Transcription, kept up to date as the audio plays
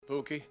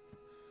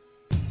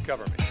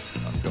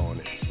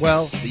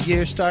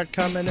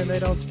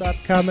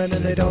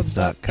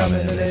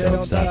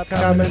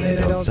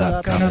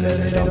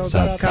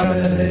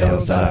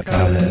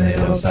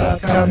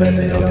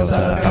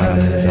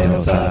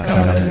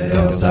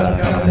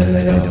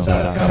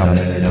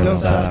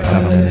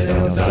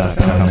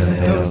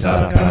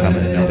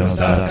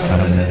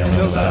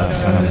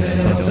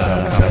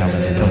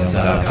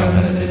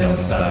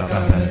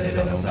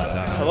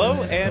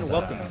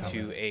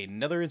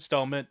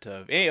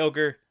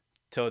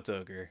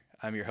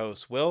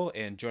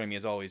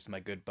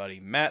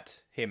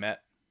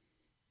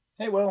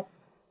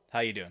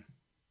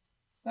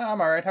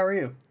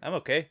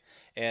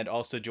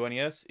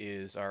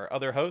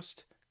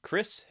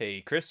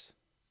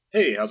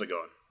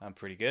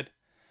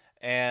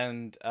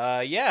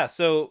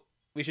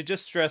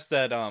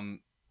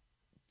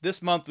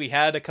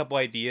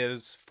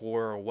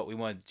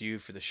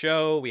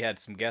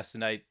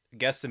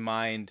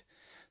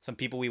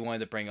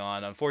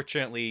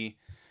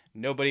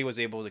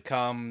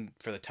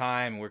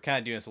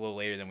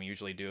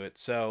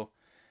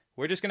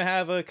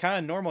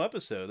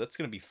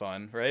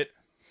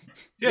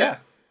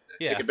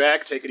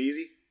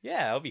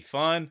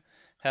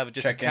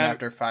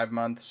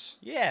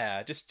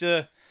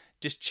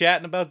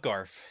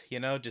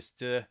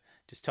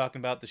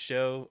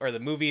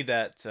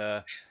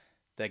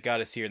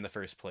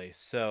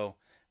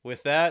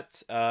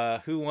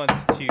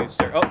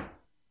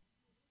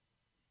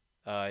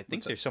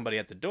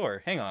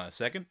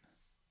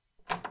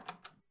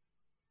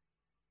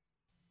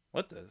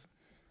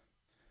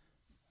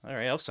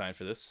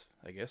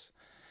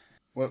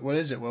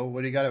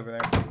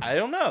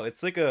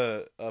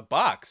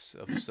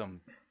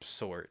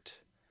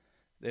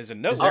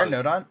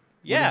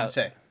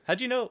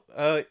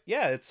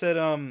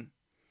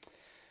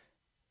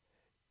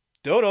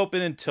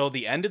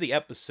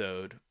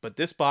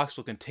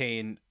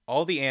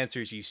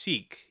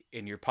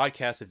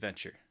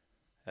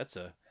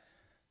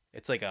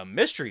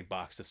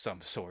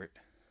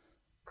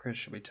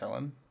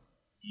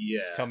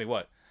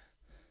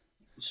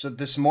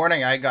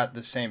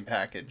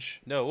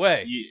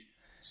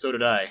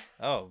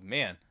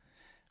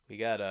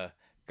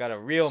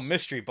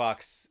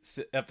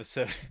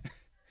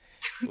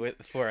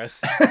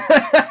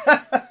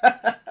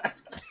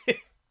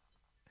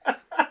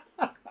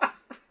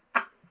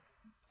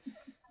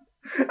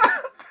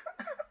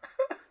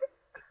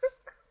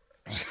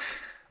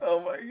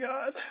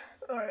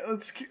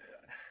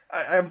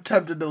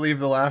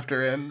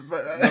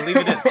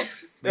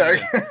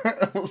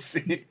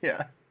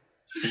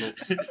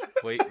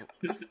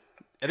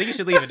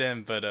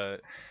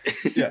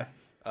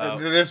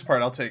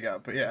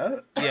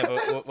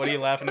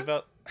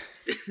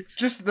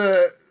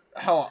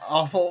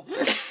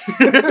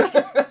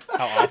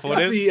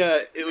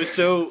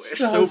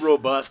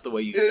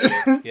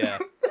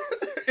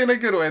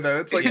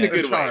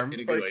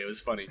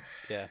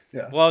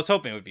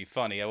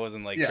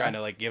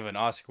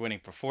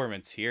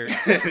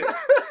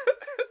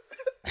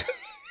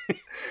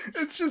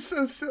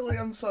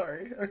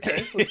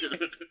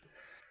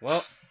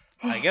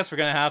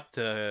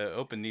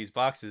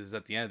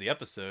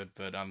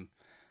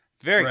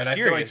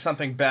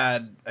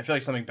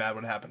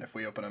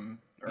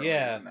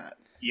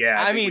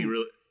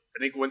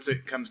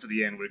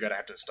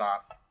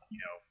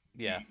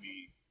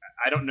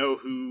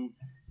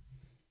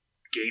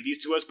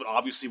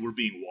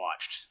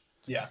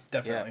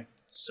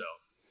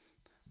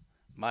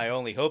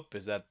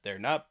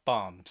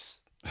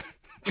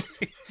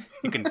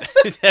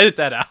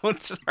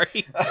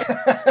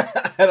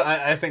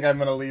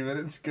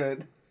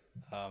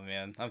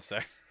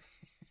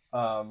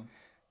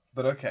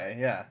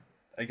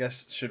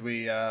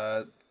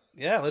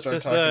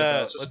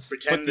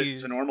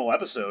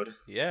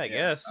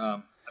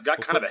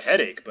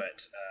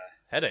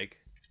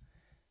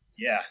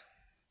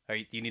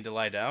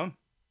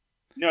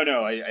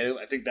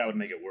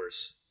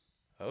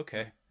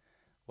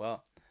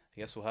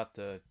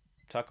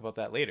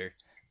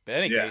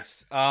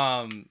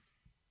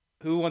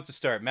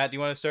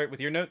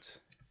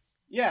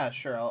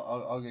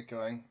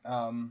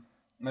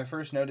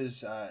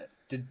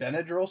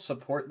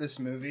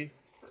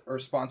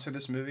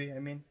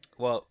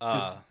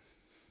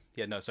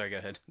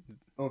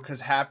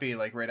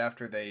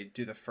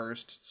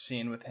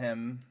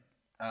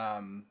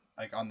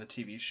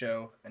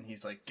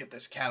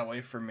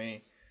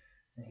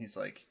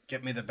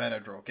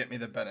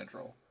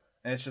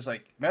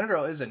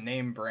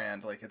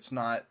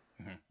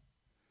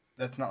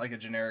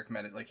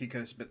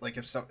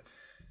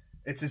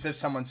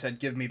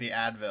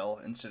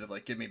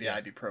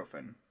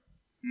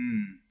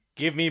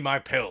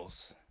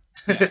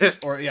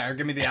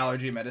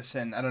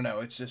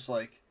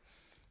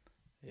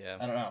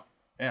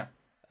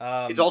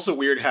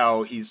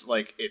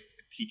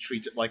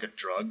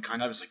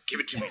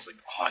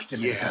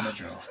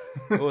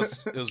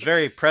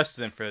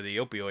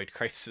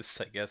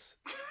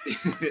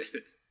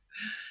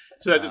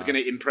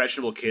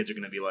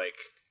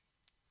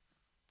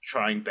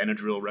trying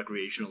Benadryl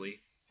recreationally.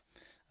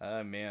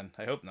 Man,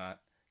 I hope not.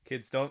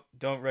 Kids, don't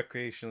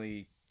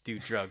recreationally do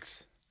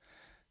drugs.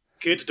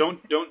 Kids, don't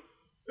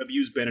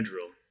abuse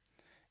Benadryl.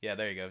 Yeah,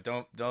 there you go.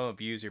 Don't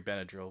abuse your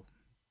Benadryl.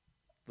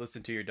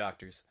 Listen to your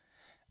doctors.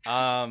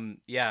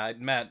 Yeah,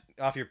 Matt,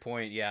 off your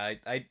point. Yeah,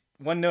 I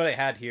one note I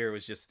had here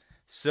was just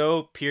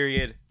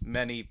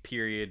many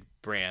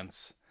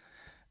brands.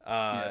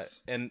 Yes.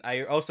 And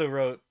I also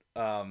wrote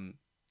I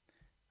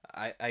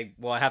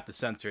have to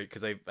censor it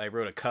because I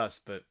wrote a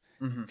cuss, but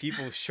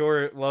people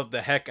sure love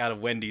the heck out of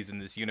Wendy's in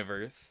this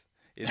universe.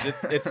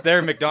 It's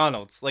their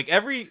McDonald's. Like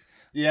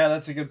Yeah,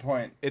 that's a good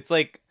point. it's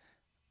like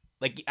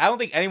I don't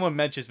think anyone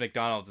mentions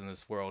McDonald's in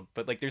this world,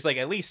 but like there's like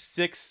at least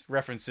 6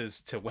 references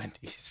to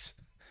Wendy's.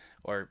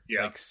 Or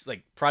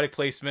like product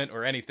placement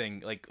or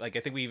anything. Like I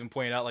think we even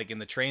pointed out like in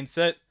the train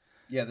set.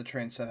 Yeah, the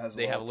train set has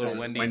they have a little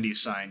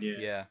Wendy's sign. Yeah.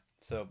 Yeah.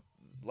 So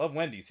love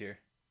Wendy's here.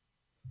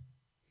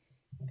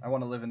 I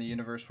want to live in the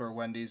universe where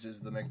Wendy's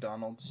is the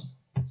McDonald's.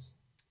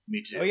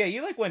 Me too. Oh yeah,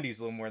 you like Wendy's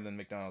a little more than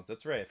McDonald's.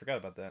 That's right. I forgot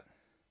about that.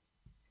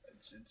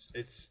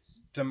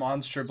 It's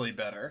demonstrably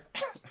better.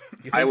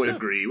 I would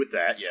agree with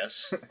that.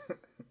 Yes.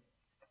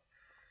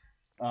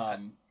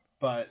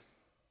 But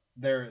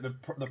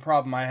the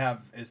problem I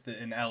have is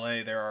that in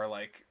LA there are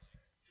like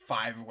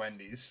 5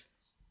 Wendy's.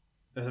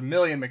 There's a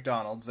million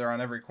McDonald's. They're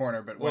on every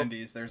corner, but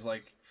Wendy's there's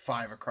like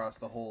 5 across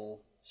the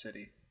whole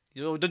city.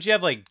 Don't you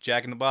have like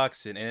Jack in the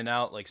Box and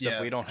In-N-Out, like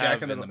stuff we don't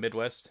have in the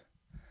Midwest?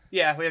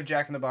 Yeah, we have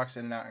Jack in the Box,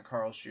 In-N-Out, and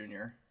Carl's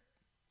Jr.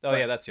 Oh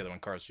yeah, that's the other one,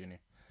 Carl's Jr.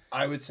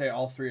 I would say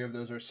all 3 of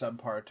those are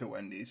subpar to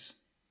Wendy's.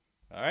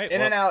 All right.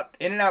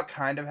 In-N-Out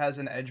kind of has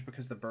an edge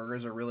because the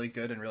burgers are really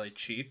good and really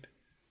cheap,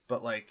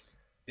 but like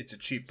it's a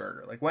cheap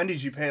burger. Like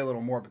Wendy's, you pay a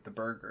little more, but the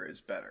burger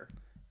is better.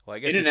 Well, I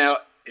guess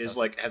In-N-Out is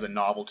like has a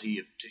novelty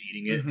to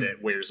eating it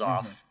that wears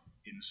off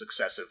in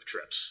successive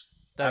trips.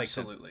 That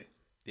absolutely.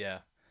 Yeah.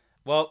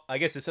 Well, I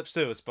guess this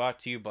episode was brought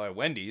to you by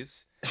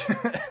Wendy's.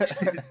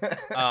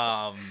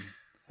 I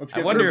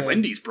wonder if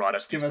Wendy's brought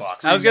us these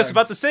boxes. I was just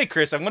about to say,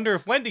 Chris, I wonder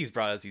if Wendy's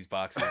brought us these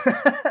boxes.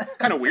 It's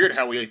kind of weird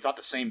how we thought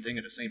the same thing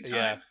at the same time.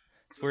 Yeah.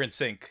 We're in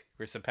sync.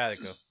 We're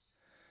simpatico.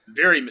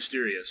 Very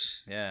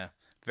mysterious. Yeah.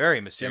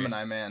 Very mysterious.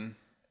 Gemini man.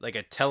 Like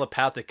a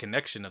telepathic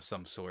connection of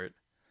some sort.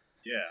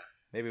 Yeah.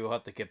 Maybe we'll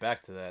have to get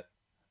back to that.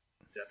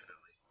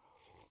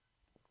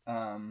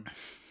 Definitely.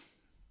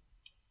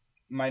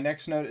 My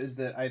next note is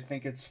that I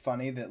think it's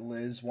funny that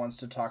Liz wants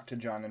to talk to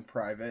John in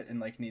private and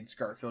like needs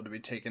Garfield to be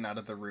taken out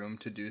of the room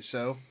to do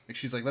so. Like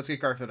she's like, "Let's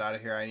get Garfield out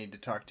of here. I need to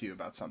talk to you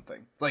about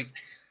something." It's like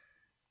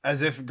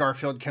as if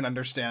Garfield can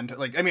understand.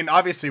 Like, I mean,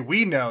 obviously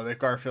we know that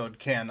Garfield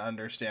can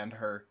understand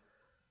her,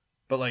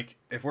 but like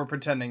if we're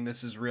pretending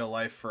this is real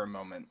life for a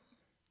moment,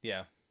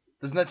 yeah,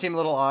 doesn't that seem a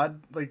little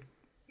odd? Like,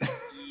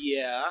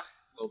 yeah,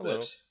 a little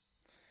bit.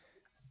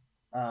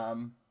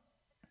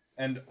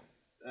 And.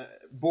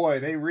 Boy,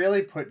 they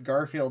really put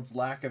Garfield's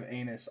lack of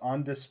anus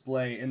on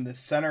display in the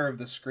center of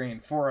the screen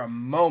for a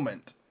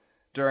moment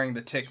during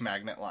the tick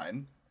magnet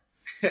line.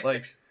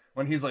 Like,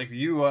 when he's like,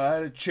 "You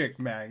had a chick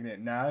magnet,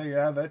 now you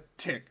have a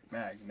tick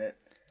magnet."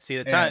 See,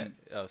 the time...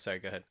 Oh, sorry,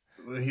 go ahead.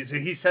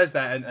 He says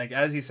that, and like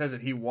as he says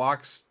it, he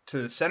walks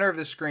to the center of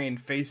the screen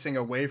facing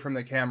away from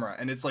the camera,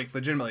 and it's like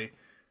legitimately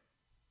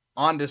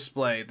on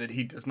display that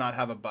he does not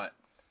have a butt.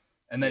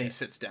 And then he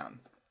sits down.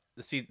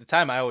 See, the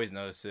time I always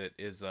notice it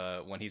is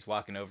when he's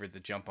walking over to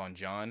jump on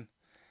John.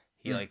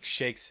 He like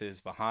shakes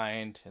his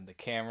behind in the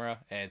camera,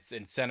 and it's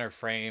in center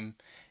frame.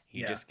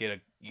 You just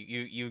get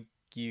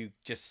you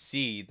just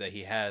see that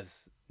he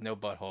has no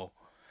butthole.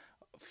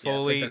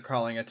 Fully, it's like they're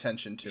calling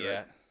attention to it.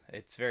 Yeah,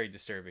 it's very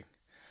disturbing.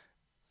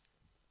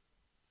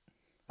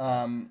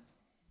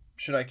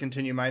 Should I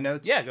continue my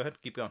notes? Yeah, go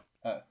ahead. Keep going.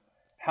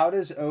 How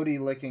does Odie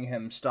licking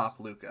him stop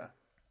Luca?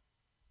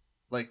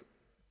 Like,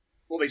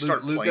 well, they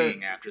start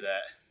playing after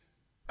that.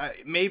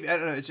 Maybe, I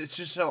don't know, it's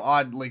just so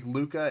odd. Like,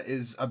 Luca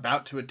is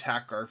about to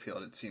attack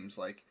Garfield, it seems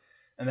like.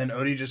 And then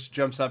Odie just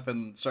jumps up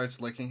and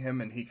starts licking him,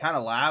 and he kind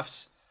of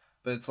laughs.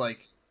 But it's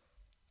like,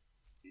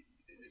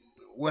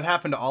 what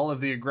happened to all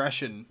of the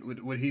aggression?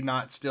 Would he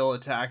not still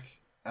attack?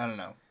 I don't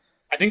know.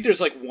 I think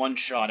there's like one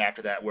shot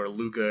after that where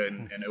Luca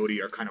and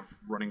Odie are kind of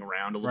running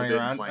around a little bit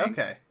and playing.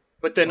 Okay.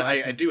 But then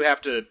I do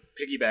have to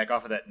piggyback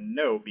off of that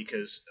note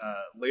because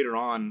later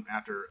on,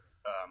 after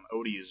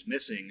Odie is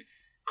missing,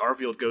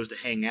 Garfield goes to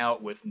hang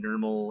out with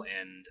Nermal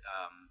and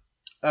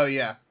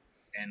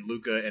and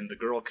Luca and the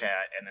girl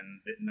cat, and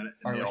then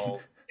they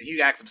all. He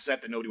acts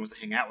upset that nobody wants to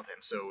hang out with him,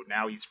 so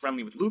now he's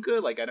friendly with Luca.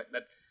 Like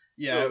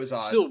it was odd.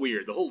 Still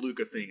weird. The whole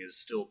Luca thing is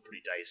still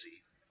pretty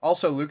dicey.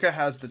 Also, Luca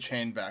has the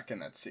chain back in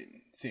that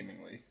scene,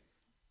 seemingly.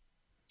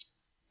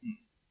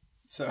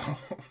 So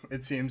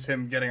it seems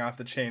him getting off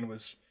the chain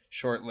was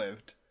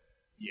short-lived.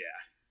 Yeah,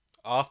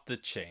 off the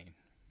chain.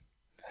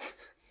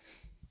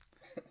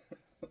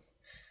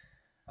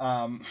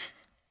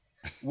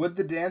 Would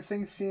the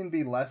dancing scene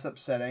be less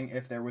upsetting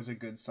if there was a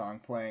good song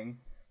playing?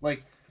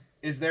 Like,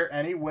 is there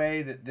any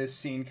way that this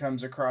scene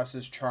comes across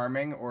as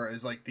charming, or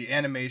is like the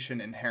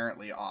animation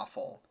inherently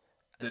awful?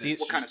 See,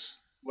 what kind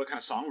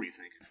of song were you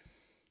thinking?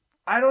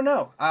 I don't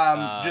know.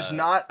 Just Uh,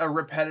 not a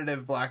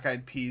repetitive Black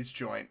Eyed Peas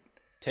joint.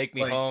 Take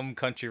Me Like- Home,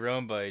 Country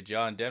Road by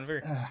John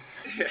Denver. God.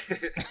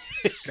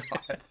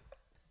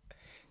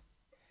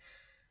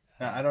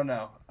 I don't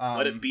know.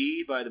 Let It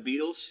Be by the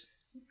Beatles.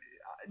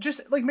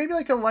 Just like maybe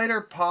like a lighter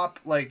pop,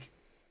 like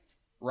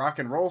rock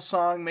and roll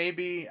song.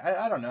 Maybe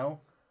I don't know.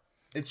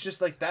 It's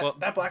just like that. Well-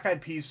 that Black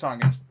Eyed Peas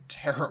song is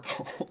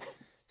terrible.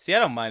 See, I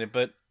don't mind it,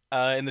 but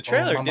in the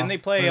trailer, didn't they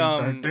play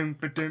in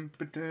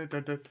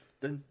the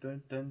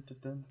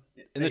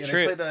they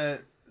tra- play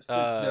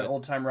the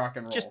old time rock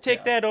and roll? Just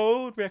Take That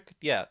Old Record?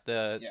 Yeah,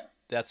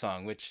 that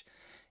song, which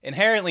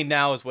inherently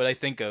now is what I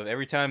think of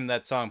every time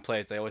that song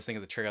plays. I always think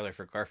of the trailer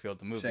for Garfield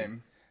the movie.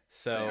 Same.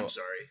 So I'm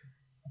sorry.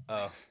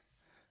 Oh,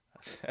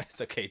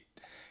 it's okay,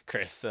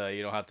 Chris.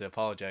 You don't have to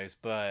apologize.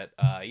 But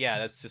yeah,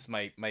 that's just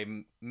my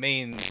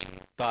main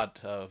thought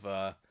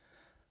of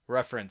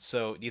reference.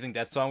 So, do you think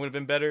that song would have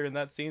been better in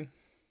that scene?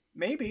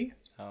 Maybe.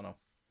 I don't know.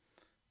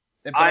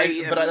 But,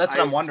 I- but that's what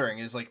I- I'm wondering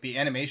is like the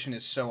animation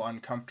is so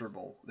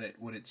uncomfortable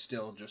that would it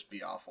still just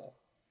be awful?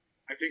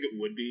 I think it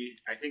would be.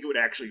 I think it would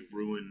actually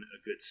ruin a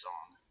good song.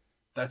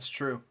 That's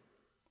true.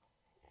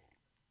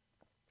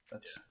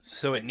 That's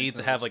So it needs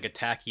to have like a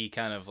tacky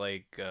kind of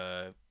like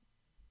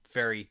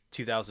very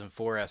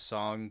 2004-esque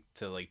song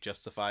to like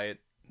justify it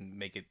and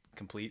make it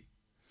complete.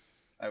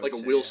 I would Like a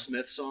say, Will yeah.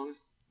 Smith song.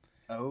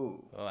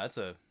 Oh. Oh, that's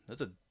a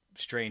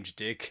strange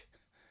dig.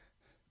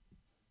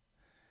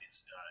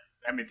 It's,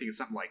 I think it's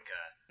something like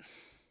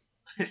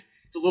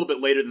it's a little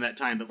bit later than that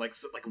time, but like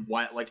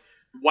Wild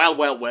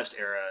Wild West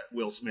era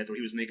Will Smith, where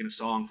he was making a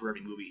song for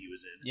every movie he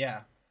was in.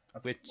 Yeah.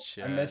 Which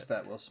I missed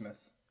that Will Smith.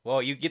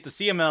 well, you get to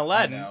see him in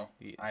Aladdin.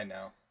 I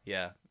know.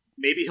 Yeah,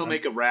 Maybe he'll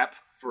make a rap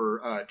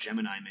for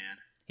Gemini Man.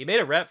 he made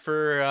a rap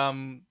for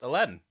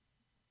Aladdin.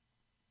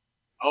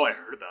 Oh, I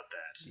heard about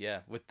that.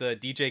 Yeah, with the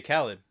DJ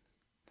Khaled.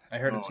 I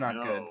heard it's Oh, not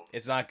no. good.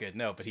 It's not good,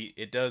 no, but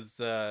it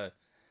does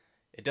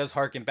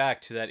harken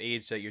back to that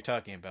age that you're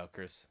talking about,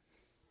 Chris.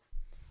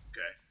 Okay.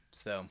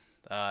 So,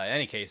 in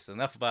any case,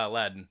 enough about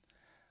Aladdin.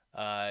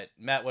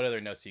 Matt, what other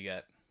notes you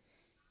got?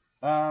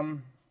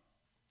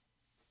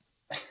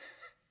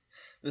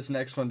 This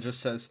next one just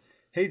says,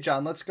 "Hey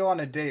John, let's go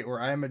on a date where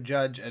I am a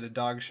judge at a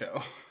dog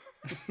show."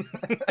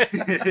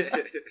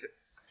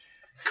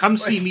 Come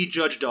see me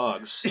judge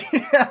dogs.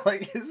 Yeah,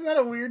 like isn't that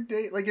a weird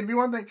date? Like it'd be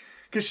one thing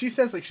because she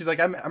says like she's like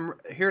I'm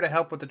here to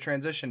help with the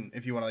transition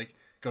if you want to like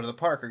go to the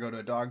park or go to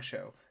a dog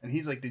show, and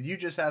he's like, did you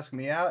just ask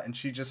me out? And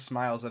she just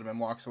smiles at him and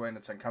walks away, and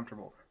it's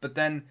uncomfortable. But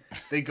then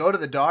they go to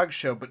the dog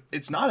show, but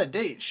it's not a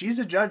date. She's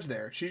a judge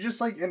there. She just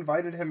like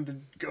invited him to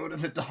go to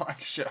the dog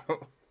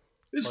show.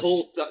 This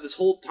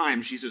whole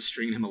time, she's just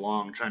stringing him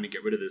along, trying to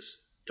get rid of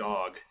this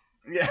dog,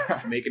 Yeah.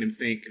 making him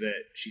think that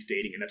she's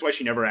dating him. That's why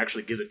she never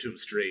actually gives it to him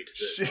straight.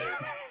 That She- they're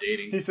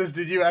dating. He says,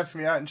 did you ask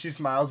me out? And she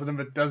smiles at him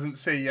but doesn't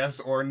say yes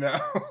or no.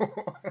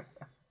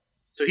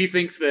 So he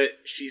thinks that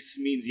she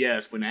means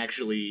yes, when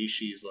actually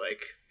she's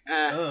like,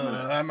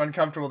 I'm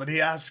uncomfortable that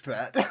he asked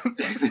that.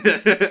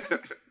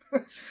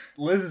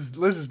 Liz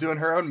is doing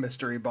her own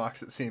mystery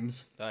box, it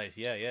seems. Nice,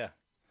 yeah.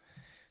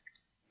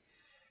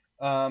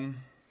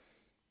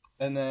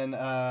 And then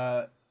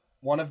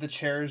one of the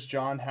chairs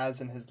John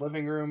has in his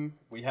living room,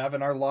 we have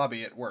in our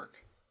lobby at work.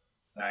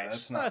 Nice.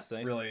 That's not That's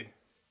nice. really.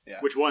 Yeah.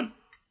 Which one?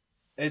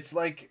 It's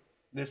like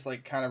this,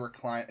 like kind of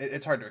recline.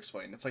 It's hard to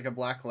explain. It's like a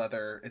black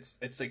leather.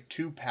 It's like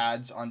two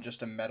pads on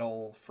just a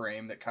metal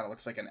frame that kind of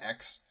looks like an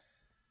X.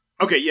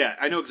 Okay, yeah,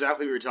 I know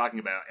exactly what you're talking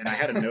about, and I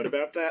had a note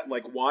about that.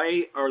 Like,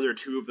 why are there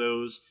two of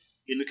those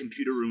in the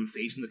computer room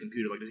facing the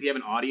computer? Like, does he have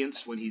an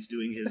audience when he's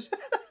doing his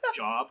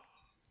job?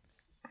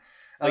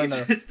 I Like,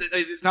 don't know.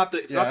 it's not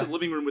the Yeah.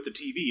 living room with the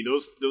TV.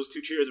 Those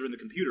two chairs are in the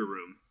computer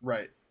room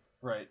Right.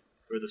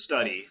 or the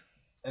study.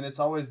 And it's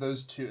always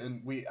those two.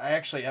 And I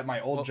actually at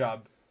my old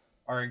job,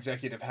 our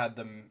executive had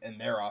them in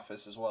their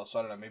office as well. So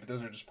I don't know. Maybe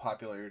those are just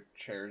popular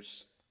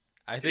chairs.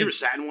 I Have you think ever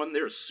sat in one?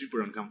 They're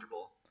super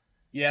uncomfortable.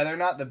 Yeah, they're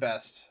not the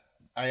best.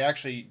 I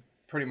actually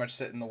pretty much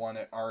sit in the one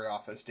at our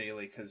office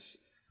daily because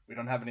we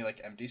don't have any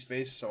like empty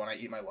space. So when I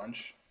eat my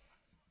lunch,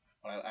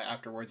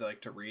 afterwards I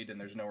like to read, and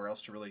there's nowhere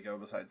else to really go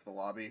besides the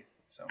lobby.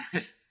 So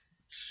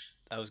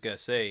I was gonna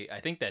say I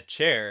think that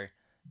chair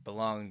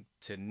belonged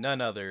to none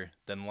other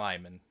than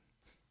Lyman.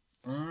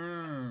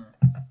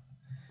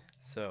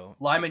 So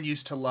Lyman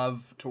used to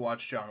love to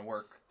watch John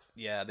work.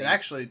 yeah, And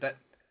actually, That's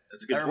a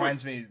good that point.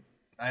 reminds me.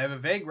 I have a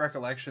vague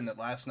recollection that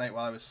last night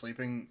while I was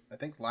sleeping, I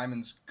think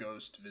Lyman's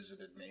ghost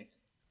visited me.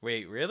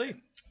 wait, really?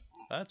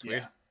 That's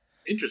weird.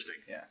 Interesting.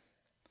 Yeah.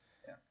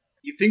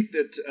 You think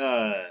that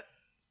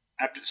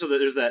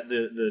there's that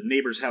the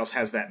neighbor's house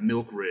has that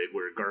milk rig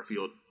where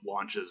Garfield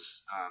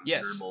launches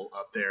Yes. Nermal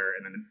up there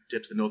and then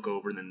tips the milk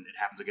over and then it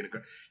happens again.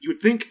 You would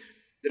think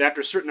that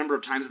after a certain number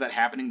of times of that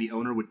happening, the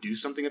owner would do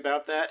something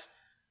about that.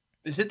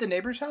 Is it the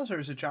neighbor's house or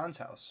is it John's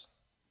house?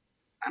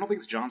 I don't think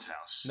it's John's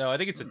house. No, I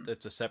think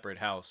it's a separate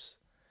house.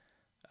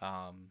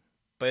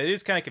 But it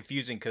is kind of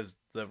confusing because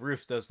the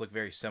roof does look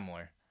very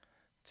similar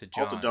to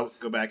I'll have John's.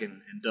 to go back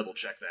and double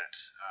check that.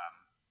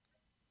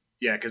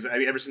 Yeah, because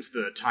ever since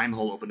the time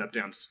hole opened up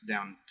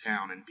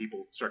downtown and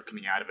people started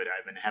coming out of it,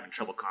 I've been having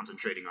trouble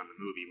concentrating on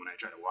the movie when I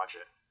try to watch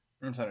it.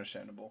 It's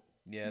understandable.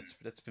 Yeah,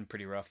 that's been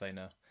pretty rough, I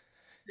know.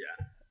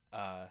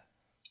 Yeah.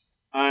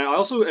 I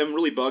also am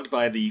really bugged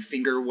by the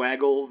finger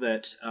waggle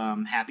that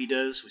Happy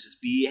does, which is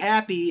 "be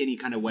happy," and he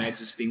kind of wags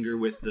his finger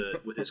with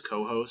his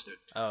co-host.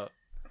 Oh,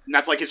 And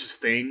that's like his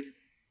thing.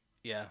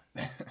 yeah.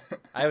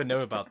 I have a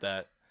note about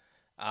that.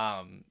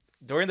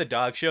 During the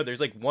dog show,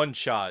 there's like one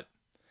shot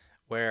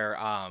where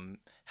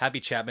Happy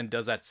Chapman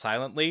does that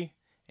silently,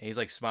 and he's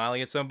like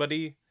smiling at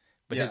somebody,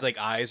 but his like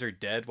eyes are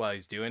dead while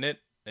he's doing it.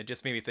 It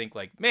just made me think,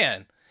 like,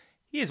 man,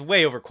 he is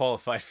way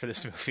overqualified for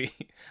this movie.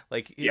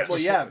 Like, he's Yes. Well,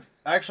 yeah.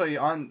 Actually,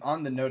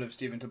 on the note of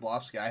Stephen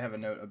Tobolowsky, I have a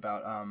note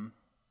about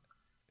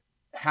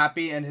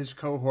Happy and his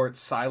cohort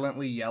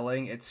silently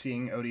yelling at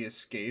seeing Odie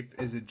escape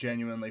is a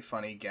genuinely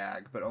funny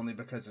gag, but only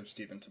because of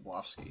Stephen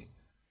Tobolowsky.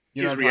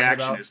 You know His what I'm talking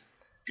reaction about? is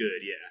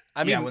good, yeah.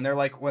 I mean, when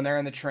they're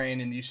in the train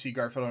and you see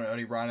Garfield and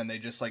Odie run and they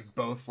just like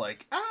both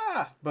like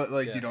but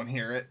like Yeah. you don't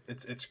hear it.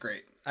 It's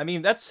great. I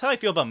mean, that's how I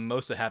feel about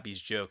most of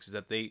Happy's jokes, is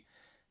that they,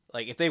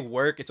 like, if they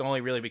work, it's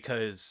only really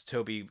because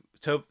Stephen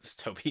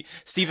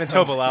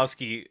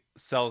Tobolowsky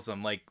sells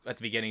them. Like, at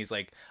the beginning, he's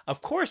like,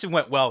 "Of course it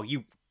went well,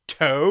 you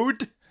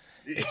toad."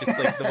 It's just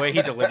like the way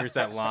he delivers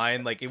that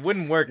line. Like, it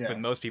wouldn't work with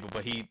most people,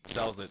 but he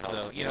sells it.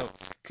 So, you know,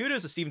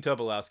 kudos to Stephen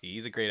Tobolowsky.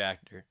 He's a great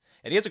actor.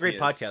 And he has a great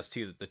podcast,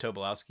 too, the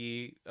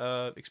Tobolowsky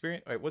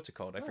Experience. All right, what's it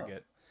called? I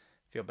forget.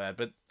 Feel bad.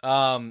 But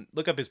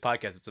look up his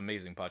podcast. It's an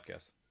amazing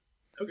podcast.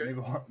 Okay.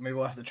 Maybe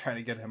we'll have to try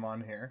to get him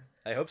on here.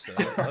 I hope so.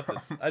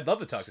 I'd love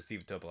to talk to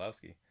Stephen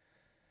Tobolowsky.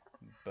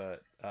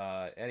 But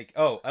I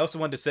also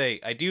wanted to say,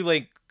 I do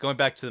like, going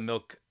back to the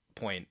milk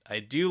point, I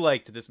do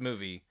like that this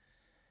movie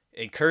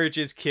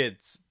encourages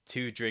kids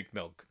to drink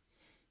milk.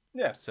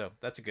 Yeah. So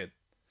that's a good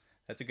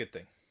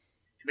thing.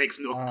 It makes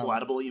milk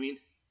palatable, you mean?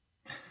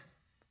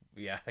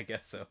 Yeah, I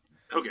guess so.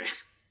 Okay.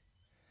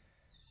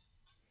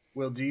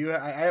 Will, do you?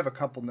 I have a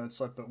couple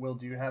notes left, but Will,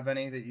 do you have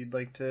any that you'd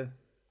like to?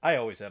 I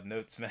always have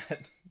notes,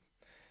 Matt.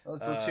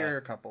 Let's hear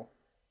a couple.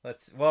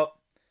 Let's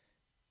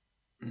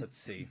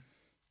see.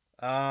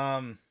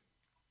 So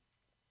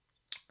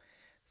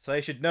I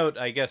should note,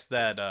 I guess,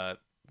 that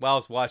while I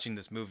was watching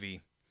this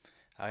movie,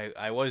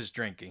 I was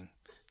drinking.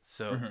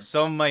 So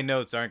some of my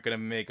notes aren't going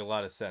to make a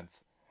lot of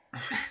sense.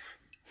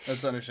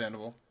 That's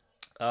understandable.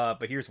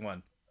 But here's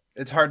one.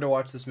 It's hard to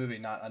watch this movie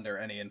not under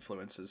any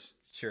influences.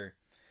 Sure.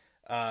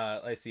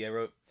 Let's see. I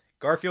wrote,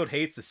 Garfield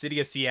hates the city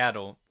of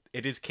Seattle.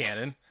 It is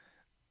canon.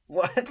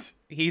 What?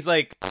 He's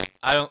like,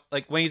 I don't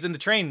like when he's in the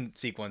train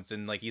sequence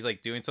and like he's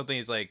like doing something.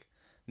 He's like,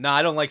 nah,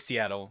 I don't like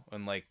Seattle.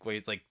 And like, when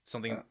he's like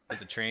something with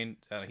the train,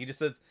 he just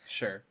says,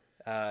 Sure.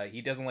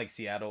 he doesn't like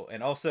Seattle.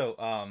 And also,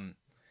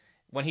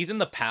 when he's in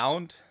the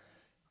pound,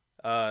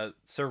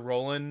 Sir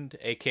Roland,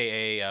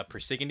 aka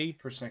Persnickety.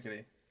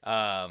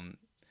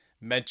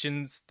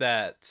 mentions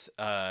that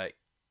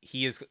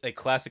he is a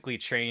classically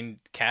trained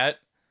cat,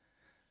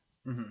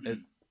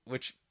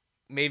 which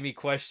made me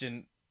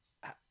question,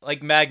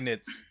 like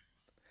magnets,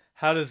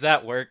 how does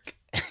that work?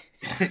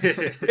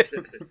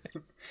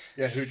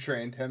 Yeah, who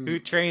trained him? Who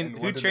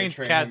trains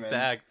cats to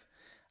act?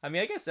 I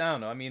mean, I guess I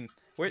don't know. I mean,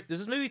 where does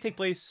this movie take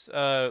place?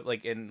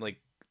 Like in like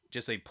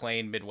just a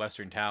plain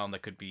Midwestern town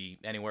that could be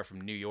anywhere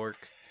from New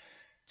York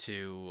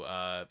to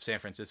San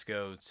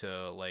Francisco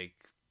to like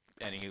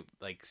any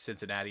like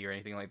Cincinnati or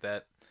anything like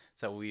that.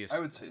 So I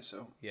would say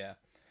so. Yeah.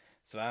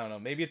 So I don't know.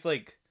 Maybe it's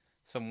like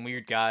some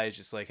weird guy is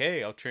just like,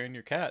 hey, I'll train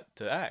your cat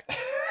to act.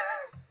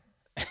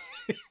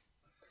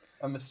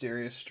 A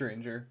mysterious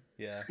stranger.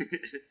 Yeah.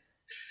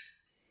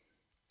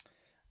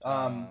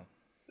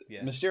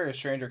 Yeah. Mysterious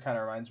stranger kind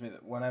of reminds me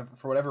that whenever,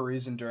 for whatever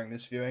reason, during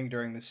this viewing,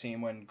 during the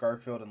scene when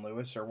Garfield and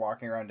Lewis are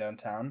walking around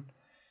downtown,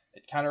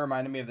 it kind of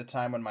reminded me of the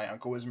time when my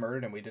uncle was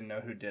murdered and we didn't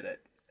know who did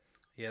it.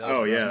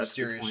 Yeah. This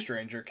mysterious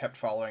stranger kept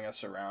following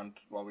us around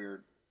while we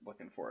were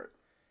looking for it.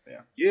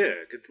 Yeah. Yeah,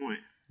 good point.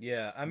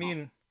 Yeah, I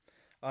mean,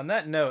 on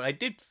that note, I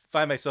did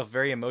find myself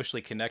very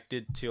emotionally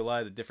connected to a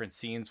lot of the different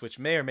scenes, which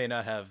may or may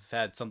not have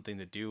had something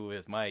to do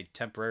with my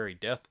temporary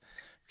death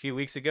a few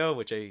weeks ago,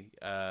 which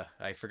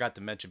I forgot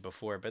to mention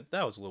before, but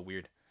that was a little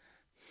weird.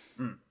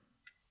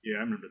 Yeah,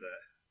 I remember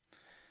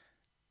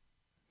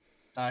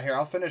that. Here,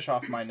 I'll finish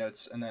off my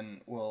notes and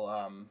then we'll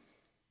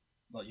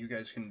let you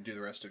guys can do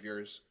the rest of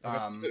yours.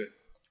 Okay.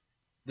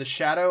 The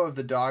shadow of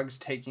the dogs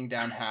taking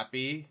down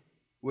Happy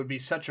would be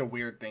such a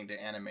weird thing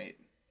to animate.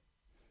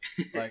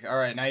 Like, all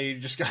right, now you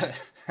just gotta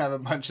have a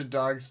bunch of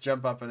dogs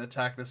jump up and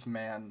attack this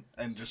man,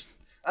 and just,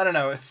 I don't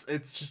know, it's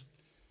just,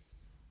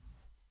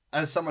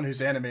 as someone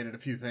who's animated a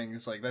few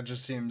things, like, that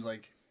just seems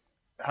like,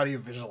 how do you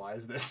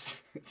visualize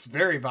this? It's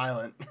very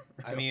violent,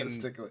 I mean,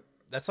 realistically.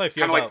 that's how I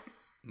feel kinda about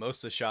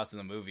most of the shots in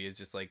the movie. Is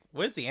just like,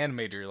 what is the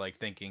animator like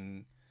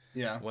thinking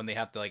when they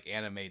have to like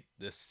animate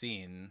this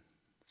scene?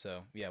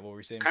 So yeah, what were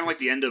we saying? Kind of like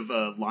the end of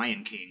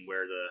Lion King,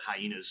 where the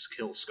hyenas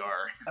kill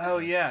Scar. Oh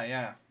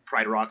yeah.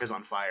 Pride Rock is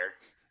on fire.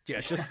 Yeah,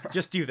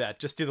 just do that.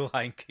 Just do the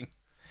Lion King.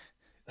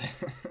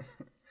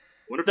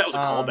 Wonder if that was a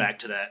callback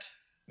to that.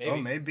 Maybe. Oh,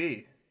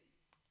 maybe.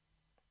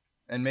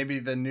 And maybe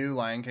the new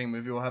Lion King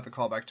movie will have a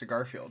callback to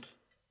Garfield.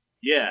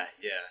 Yeah.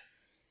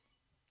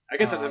 I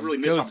guess that's a really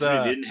missed goes,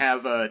 opportunity. They didn't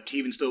have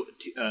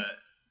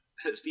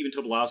Stephen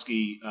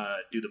Tobolowsky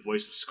do the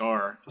voice of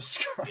Scar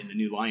in the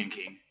new Lion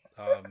King.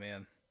 Oh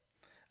man,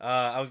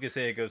 I was gonna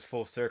say it goes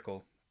full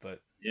circle,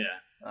 but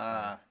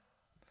Yeah.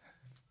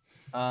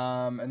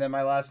 And then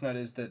my last note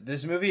is that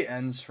this movie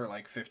ends for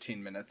like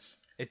 15 minutes.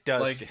 it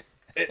does. Like,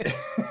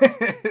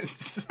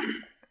 it's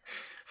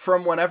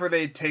from whenever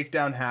they take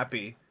down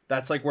Happy,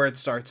 that's like where it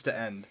starts to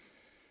end.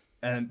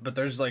 But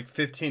there's like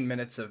 15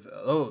 minutes of,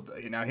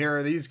 now here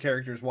are these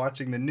characters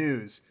watching the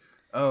news.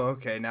 Oh,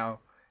 okay, now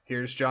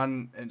here's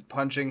John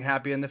punching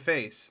Happy in the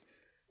face.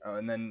 Oh,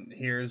 and then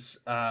here's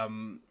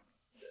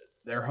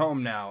they're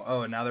home now.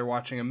 Oh, and now they're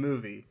watching a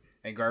movie.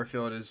 And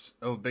Garfield is,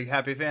 big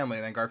happy family.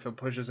 And then Garfield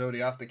pushes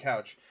Odie off the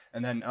couch.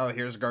 And then,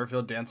 here's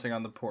Garfield dancing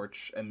on the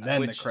porch. And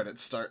then the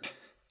credits start.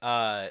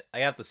 I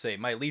have to say,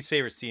 my least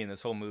favorite scene in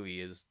this whole movie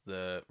is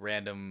the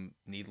random,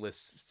 needless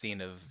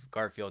scene of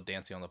Garfield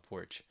dancing on the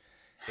porch.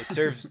 It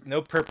serves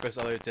no purpose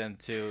other than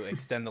to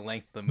extend the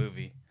length of the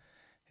movie.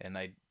 And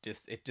it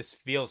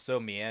just feels so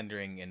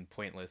meandering and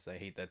pointless. I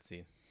hate that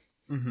scene.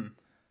 Mm-hmm.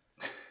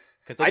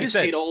 I just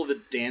hate all of the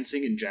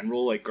dancing in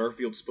general. Like,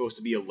 Garfield's supposed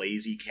to be a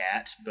lazy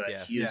cat, but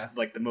he is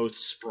like the most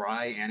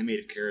spry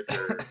animated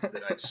character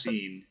that I've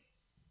seen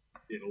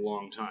in a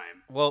long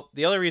time. Well,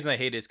 the other reason I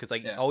hate it is because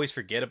I always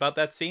forget about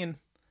that scene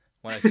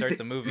when I start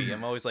the movie.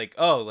 I'm always like,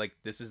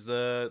 this is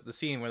the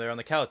scene where they're on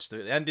the couch.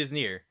 The end is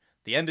near.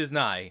 The end is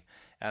nigh.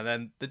 And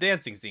then the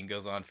dancing scene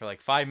goes on for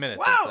like 5 minutes.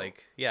 Wow. It's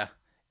like,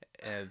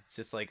 and it's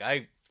just like,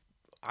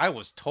 I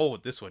was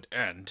told this would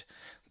end.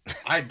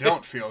 I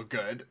don't feel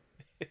good.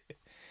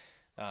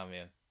 Oh,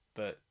 man.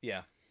 But,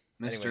 yeah.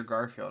 Mr. Anyway.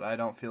 Garfield, I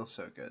don't feel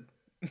so good.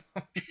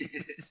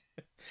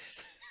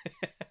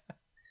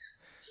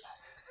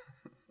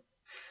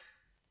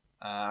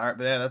 All right,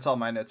 but yeah, that's all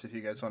my notes if you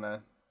guys want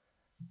to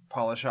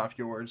polish off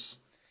yours.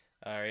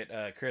 All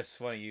right. Chris,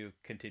 why don't you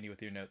continue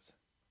with your notes?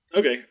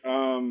 Okay.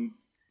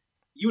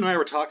 You and I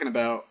were talking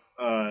about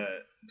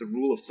the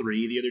rule of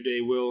three the other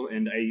day, Will,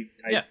 and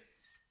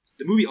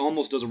the movie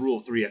almost does a rule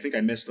of three. I think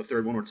I missed the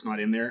third one where it's not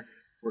in there,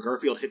 where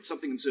Garfield hits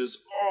something and says,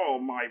 "Oh,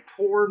 my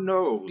poor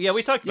nose." Yeah,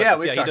 we talked about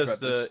this. Yeah, he does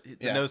the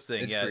nose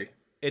thing. It's Yeah, free.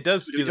 It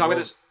does. Did we talk about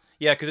this?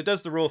 Yeah, because it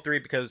does the rule of three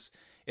because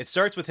it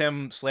starts with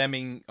him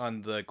slamming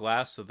on the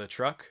glass of the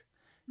truck.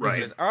 Right.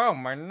 He says, "Oh,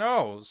 my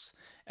nose,"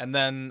 and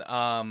then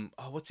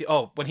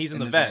when he's in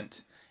the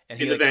vent. And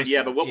in the vent,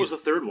 but what was the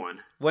third one?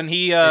 When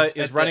he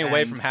is running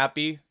away from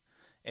Happy,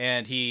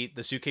 and the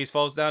suitcase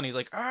falls down, he's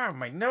like, "Ah,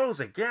 my nose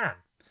again."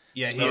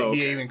 Yeah,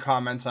 he even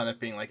comments on it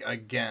being like,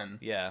 again.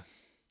 Yeah.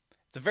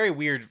 It's a very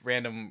weird,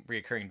 random,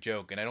 reoccurring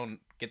joke, and I don't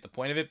get the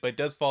point of it, but it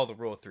does follow the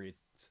rule of three.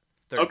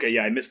 Okay,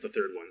 yeah, I missed the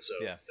third one, so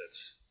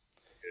that's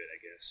good, I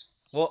guess.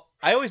 Well,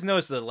 I always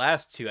noticed the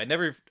last two.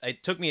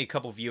 It took me a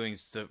couple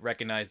viewings to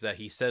recognize that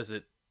he says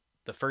it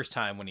the first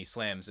time when he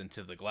slams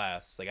into the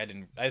glass. Like, I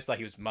just thought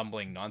he was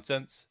mumbling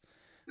nonsense.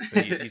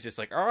 But he's just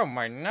like, "Oh,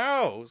 my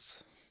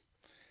nose."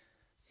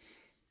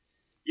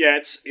 Yeah,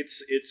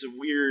 it's a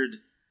weird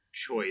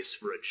choice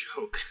for a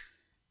joke.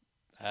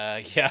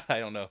 Yeah, I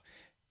don't know.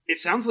 It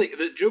sounds like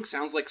the joke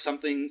sounds like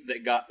something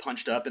that got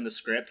punched up in the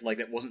script, like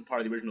that wasn't part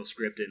of the original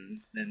script,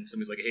 and then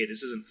somebody's like, "Hey,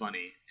 this isn't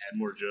funny. Add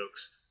more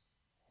jokes."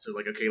 So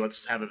like, okay,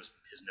 let's have his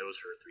nose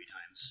hurt 3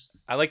 times.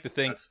 I like to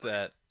think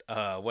that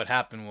what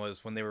happened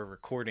was when they were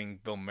recording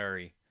Bill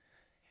Murray,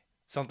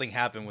 something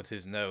happened with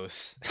his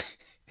nose.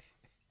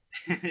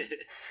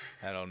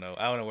 I don't know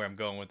where I'm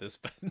going with this,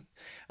 but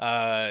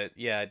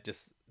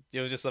it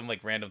was just some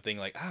like random thing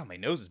like, my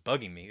nose is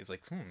bugging me. It's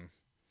like,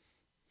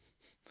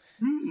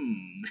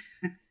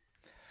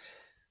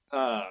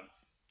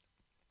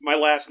 My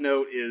last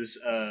note is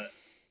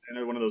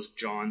another one of those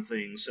John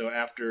things. So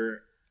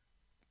after,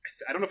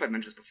 I don't know if I've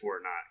mentioned this before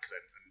or not, because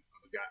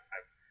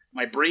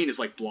my brain is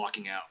like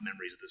blocking out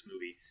memories of this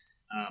movie.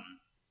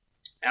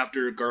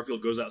 After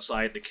Garfield goes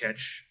outside to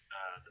catch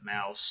the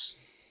mouse,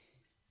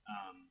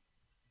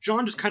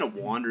 John just kind of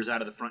wanders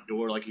out of the front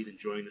door like he's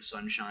enjoying the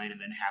sunshine,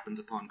 and then happens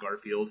upon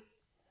Garfield.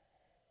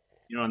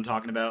 You know what I'm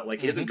talking about?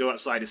 Like, he doesn't go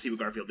outside to see what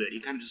Garfield did. He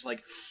kind of just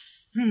like,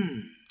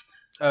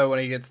 Oh, when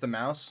he gets the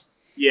mouse?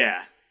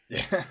 Yeah.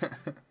 Yeah.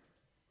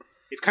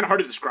 It's kind of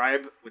hard to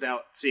describe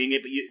without seeing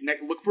it, but you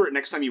look for it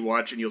next time you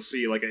watch, and you'll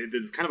see, like,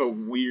 it's kind of a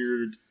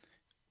weird...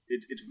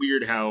 It's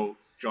weird how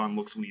John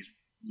looks when he's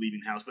leaving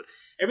the house, but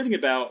everything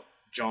about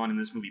John in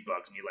this movie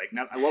bugs me. Like,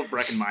 now, I love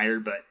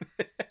Breckenmeyer, but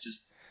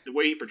just the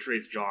way he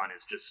portrays John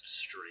is just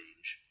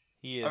strange.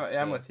 He is.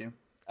 Yeah, I'm with you.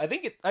 I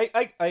think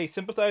I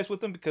sympathize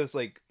with him because,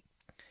 like,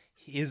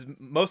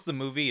 most of the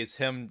movie is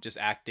him just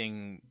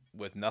acting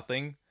with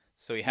nothing,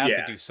 so he has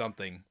to do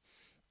something.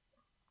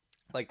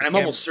 Like, I'm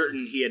almost certain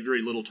he had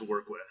very little to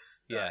work with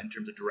in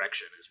terms of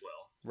direction as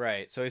well.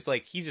 Right, so it's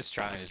like, he's just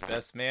trying his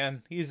best,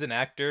 man. He's an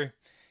actor.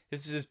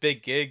 This is his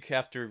big gig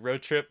after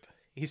Road Trip.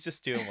 He's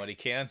just doing what he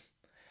can.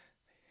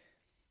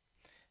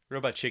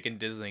 Robot Chicken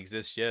doesn't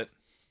exist yet.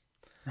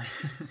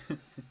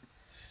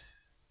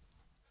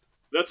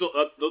 Those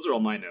are all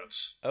my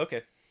notes.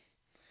 Okay.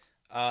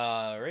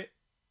 Right.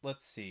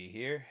 Let's see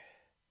here.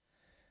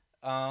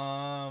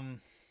 Oh,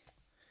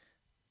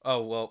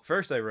 well,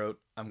 first I wrote,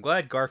 I'm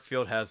glad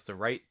Garfield has the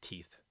right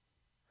teeth.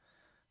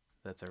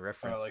 That's a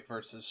reference. Like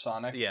versus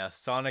Sonic. Yeah,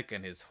 Sonic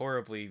and his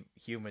horribly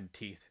human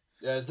teeth.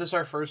 Yeah, is this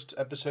our first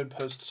episode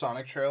post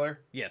Sonic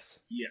trailer?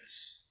 Yes.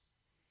 Yes.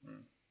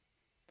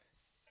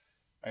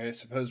 I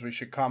suppose we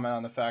should comment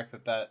on the fact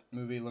that that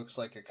movie looks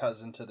like a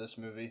cousin to this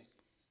movie.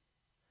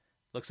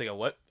 Looks like a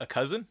what? A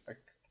cousin?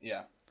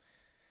 Yeah.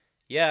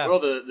 Yeah. Well,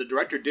 the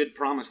director did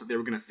promise that they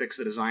were going to fix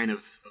the design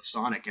of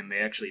Sonic, and they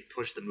actually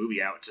pushed the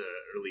movie out to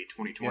early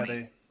 2020.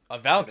 Yeah,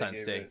 On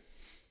Valentine's Day.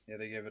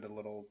 They gave it a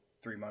little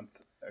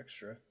 3-month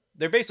extra.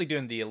 They're basically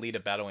doing the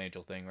Alita Battle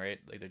Angel thing, right?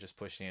 Like they're just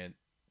pushing it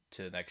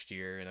to next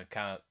year in a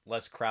kind of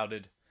less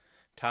crowded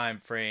time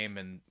frame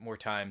and more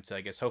time to,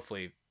 I guess,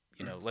 hopefully,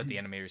 let the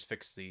animators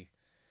fix the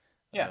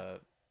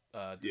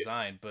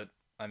design. But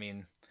I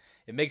mean,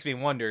 it makes me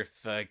wonder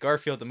if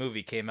Garfield the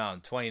movie came out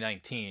in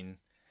 2019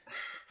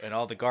 and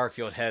all the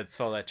Garfield heads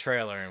saw that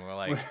trailer and were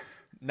like,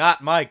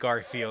 not my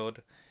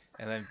Garfield.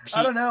 And then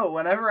I don't know.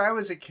 Whenever I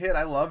was a kid,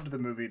 I loved the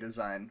movie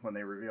design when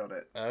they revealed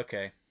it.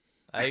 Okay.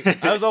 I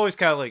was always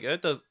kind of like,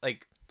 it does,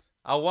 like,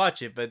 I'll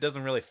watch it, but it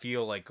doesn't really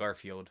feel like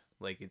Garfield.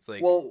 Like, it's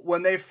like... Well,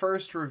 when they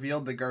first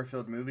revealed the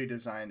Garfield movie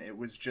design, it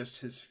was just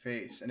his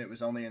face, and it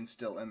was only in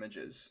still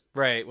images.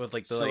 Right, with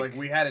like the... So, like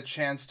we had a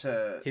chance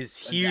to... His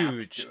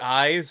huge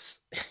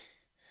eyes.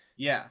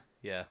 Yeah.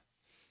 Yeah.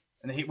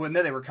 And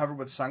they were covered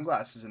with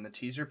sunglasses in the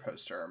teaser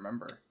poster, I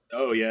remember.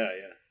 Oh, yeah.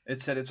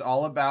 It said it's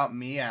all about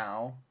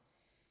Meow,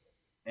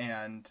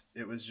 and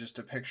it was just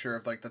a picture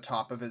of like the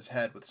top of his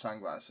head with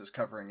sunglasses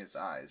covering his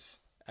eyes.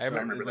 I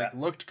remember it, that.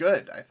 Looked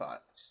good, I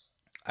thought.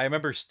 I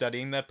remember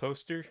studying that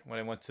poster when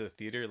I went to the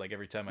theater. Like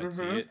every time I'd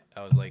see it,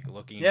 I was like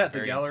looking. Yeah,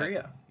 the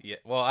Galleria. Yeah,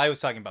 well, I was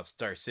talking about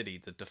Star City,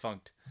 the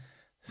defunct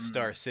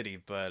Star City,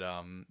 but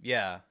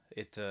yeah,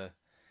 it.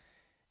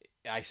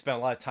 I spent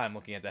a lot of time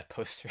looking at that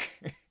poster.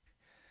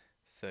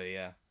 So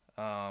yeah,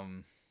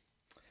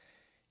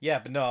 yeah,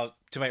 but no.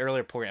 To my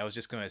earlier point, I was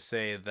just going to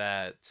say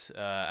that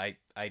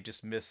I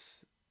just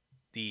miss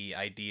the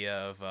idea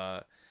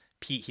of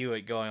Pete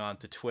Hewitt going on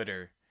to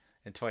Twitter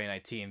in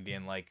 2019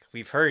 being like,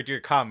 we've heard your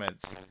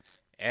comments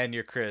and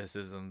your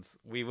criticisms.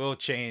 We will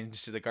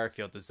change the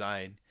Garfield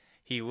design.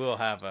 He will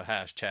have a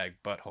hashtag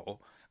butthole.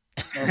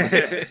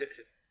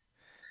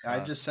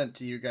 I just sent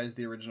to you guys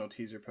the original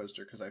teaser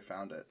poster because I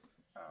found it.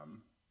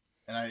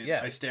 And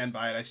I stand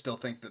by it. I still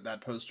think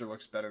that poster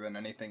looks better than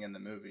anything in the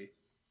movie.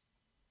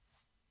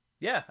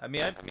 Yeah, I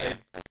mean, I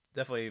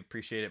definitely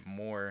appreciate it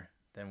more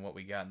than what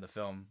we got in the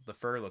film. The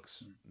fur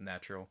looks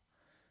natural,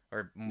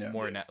 or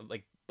more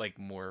like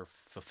more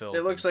fulfilled.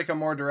 It looks like a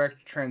more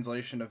direct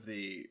translation of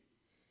the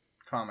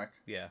comic.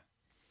 Yeah.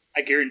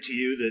 I guarantee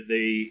you that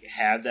they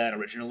had that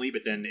originally,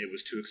 but then it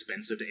was too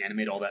expensive to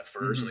animate all that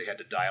fur, so they had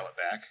to dial it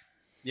back.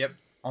 Yep,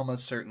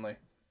 almost certainly.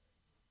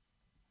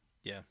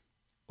 Yeah.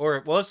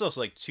 Or, well, it's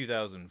also like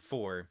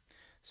 2004,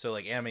 so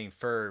like animating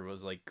fur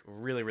was like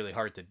really, really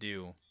hard to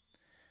do.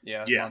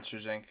 Yeah.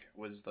 Monsters Inc.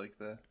 was like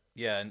the...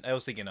 Yeah, and I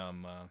was thinking, I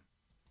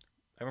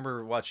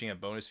remember watching a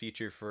bonus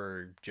feature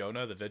for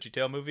Jonah, the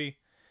VeggieTale movie,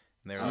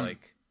 and they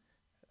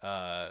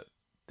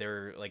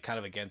were like kind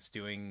of against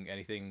doing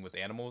anything with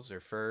animals or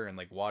fur, and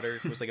like water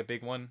was like a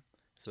big one.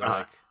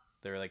 So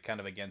they were like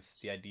kind of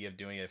against the idea of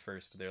doing it at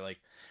first, but they're like,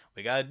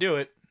 we gotta do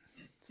it,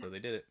 so they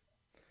did it.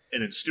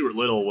 And then Stuart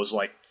Little was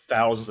like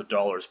thousands of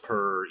dollars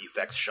per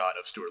effects shot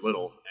of Stuart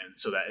Little, and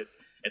so that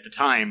at the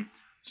time,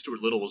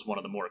 Stuart Little was one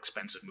of the more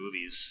expensive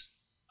movies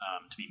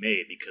to be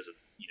made because of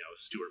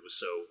Stuart was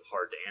so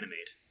hard to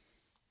animate.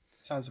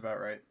 Sounds about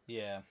right.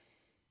 Yeah.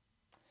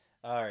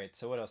 All right.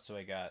 So what else do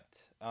I got?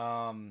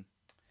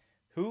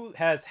 Who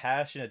has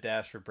hash and a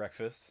dash for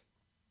breakfast?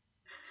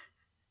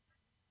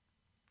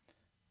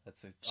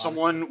 That's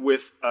someone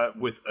with a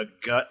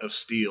gut of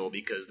steel,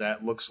 because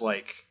that looks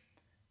like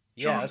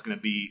John's going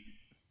to be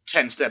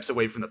 10 steps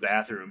away from the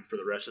bathroom for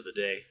the rest of the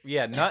day.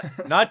 Yeah,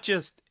 not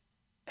just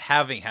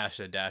having hash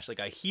and a dash, like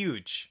a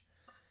huge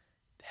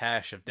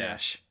hash of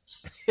dash.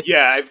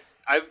 Yeah,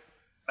 I've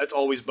that's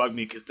always bugged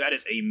me because that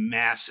is a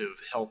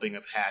massive helping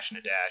of hash and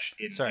a dash.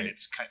 And it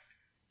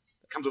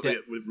comes with a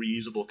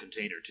reusable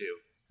container too.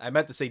 I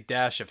meant to say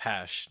dash of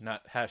hash,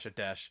 not hash of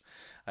dash.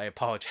 I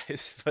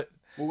apologize, but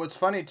well, what's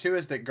funny too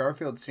is that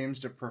Garfield seems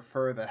to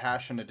prefer the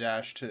hash and a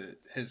dash to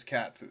his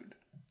cat food.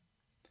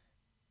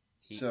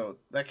 So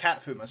that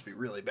cat food must be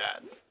really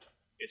bad.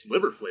 It's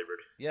liver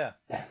flavored. Yeah.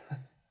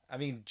 I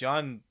mean,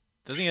 John,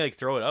 doesn't he like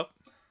throw it up?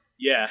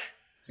 Yeah.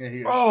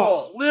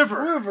 Oh,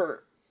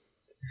 liver.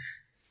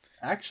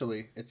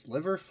 Actually, it's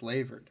liver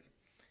flavored.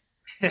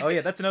 Oh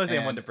yeah, that's another thing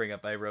I wanted to bring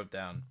up. I wrote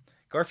down.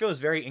 Garfield is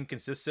very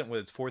inconsistent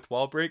with its fourth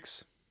wall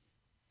breaks.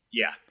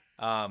 Yeah.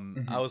 I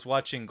was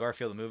watching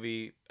Garfield the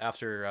movie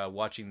after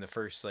watching the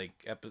first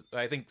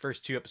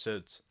first 2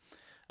 episodes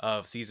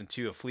of season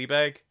 2 of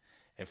Fleabag.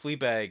 And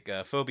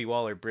Fleabag, Phoebe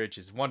Waller-Bridge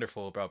is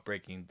wonderful about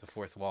breaking the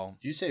fourth wall.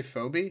 Did you say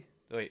Phoebe?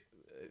 Wait,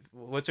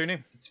 what's her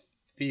name? It's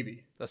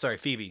Phoebe. Oh, sorry,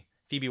 Phoebe.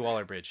 Phoebe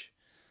Waller-Bridge.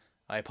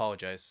 I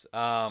apologize.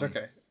 It's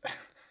okay.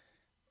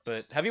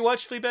 But have you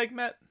watched Fleabag,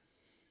 Matt?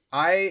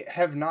 I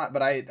have not,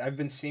 but I've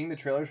been seeing the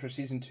trailers for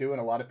season 2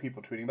 and a lot of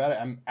people tweeting about it.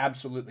 I'm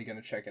absolutely going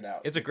to check it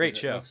out. It's a great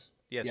show. Looks,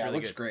 yeah, it's it really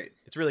looks good. great.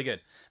 It's really good.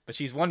 But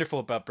she's wonderful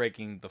about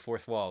breaking the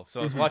fourth wall. So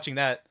I was watching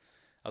that.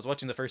 I was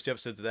watching the first 2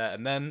 episodes of that,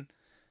 and then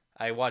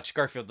I watched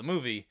Garfield the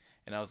movie,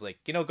 and I was like,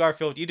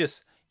 Garfield, you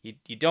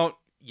don't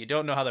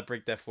know how to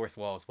break that fourth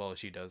wall as well as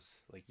she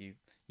does. Like you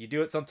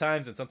do it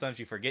sometimes, and sometimes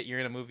you forget you're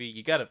in a movie.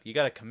 You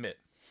gotta commit,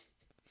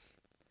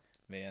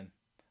 man.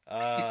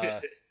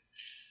 I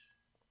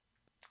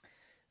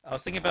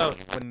was thinking about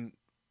when,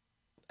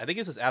 I think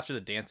this is after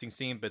the dancing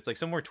scene, but it's like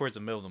somewhere towards the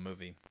middle of the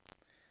movie.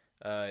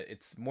 I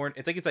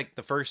think it's like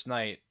the first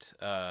night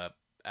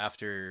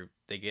after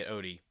they get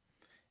Odie,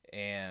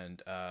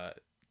 and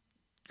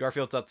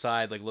Garfield's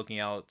outside like looking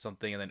out at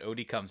something, and then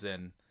Odie comes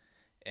in,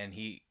 and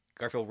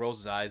Garfield rolls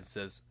his eyes and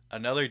says,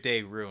 "Another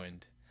day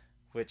ruined,"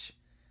 which,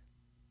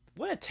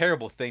 what a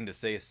terrible thing to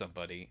say to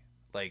somebody.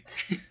 Like,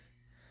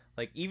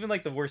 like even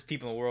like the worst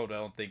people in the world, I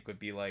don't think would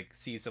be like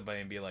see somebody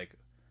and be like,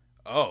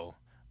 "Oh,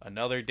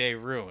 another day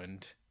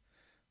ruined."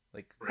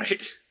 Like,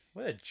 right?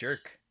 What a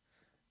jerk.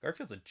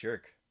 Garfield's a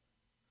jerk.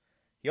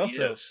 He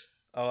is.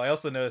 Oh, I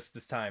also noticed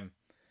this time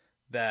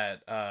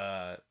that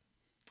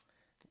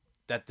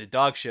that the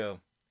dog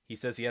show, he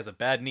says he has a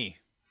bad knee.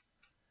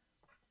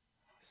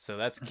 So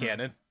that's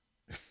canon.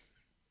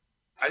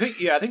 I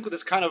think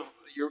this kind of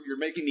you're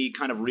making me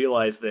kind of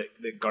realize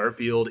that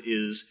Garfield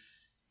is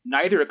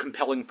neither a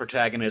compelling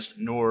protagonist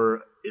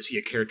nor is he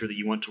a character that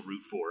you want to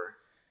root for.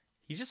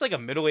 He's just like a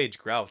middle-aged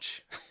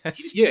grouch.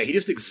 He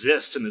just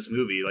exists in this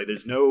movie. Like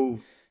there's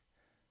no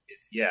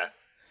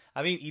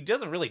I mean, he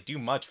doesn't really do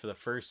much for the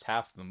first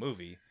half of the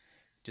movie.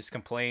 Just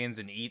complains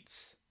and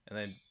eats and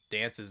then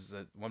dances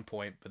at one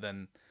point, but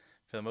then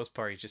for the most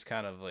part he's just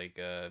kind of like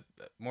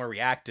more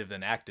reactive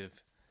than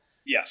active.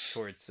 Yes.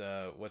 Towards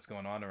what's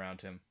going on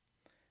around him.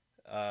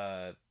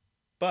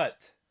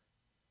 But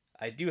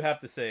I do have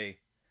to say,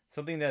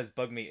 something that has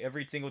bugged me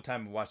every single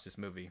time I watch this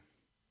movie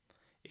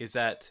is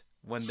that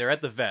when they're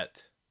at the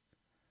vet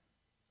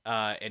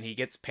and he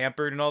gets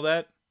pampered and all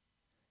that,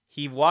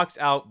 he walks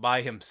out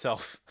by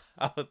himself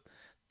out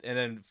and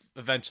then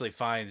eventually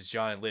finds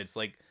John and Liz.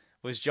 Like,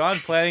 was John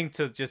planning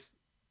to just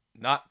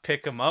not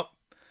pick him up?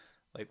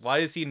 Like,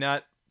 why does he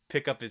not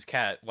pick up his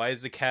cat? Why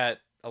is the cat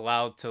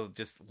allowed to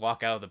just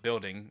walk out of the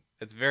building?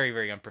 It's very,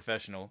 very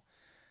unprofessional.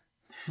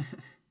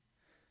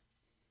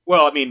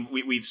 Well, I mean,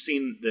 we've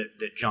seen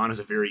that John is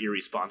a very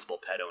irresponsible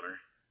pet owner.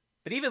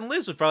 But even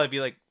Liz would probably be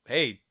like,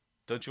 "Hey,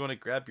 don't you want to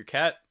grab your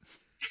cat?"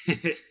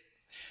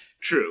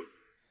 True.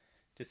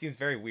 Just seems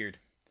very weird.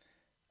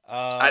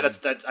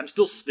 I'm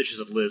still suspicious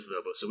of Liz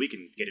though, so we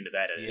can get into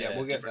that in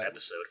we'll a get different that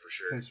episode for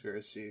sure.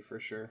 Conspiracy for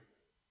sure.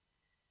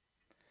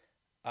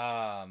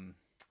 I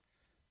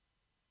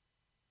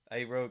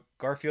wrote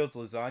Garfield's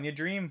lasagna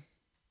dream.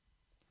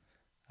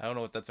 I don't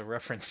know what that's a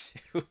reference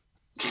to.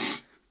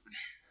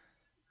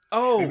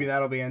 Oh, maybe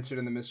that'll be answered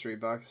in the mystery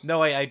box.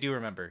 No, I do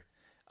remember.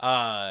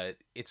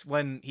 It's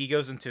when he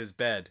goes into his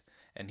bed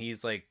and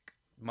he's like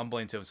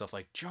mumbling to himself,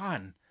 like,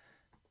 "John,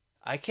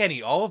 I can't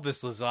eat all of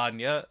this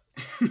lasagna."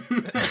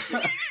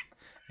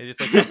 It's just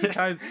like,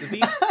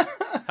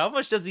 how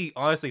much does he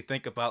honestly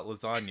think about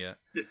lasagna?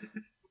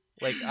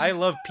 Like, I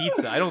love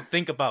pizza. I don't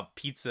think about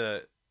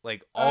pizza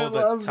like all the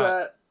time. I love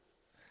that.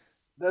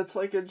 That's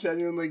like a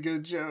genuinely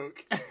good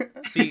joke.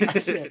 See, I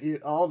can't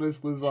eat all this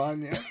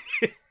lasagna.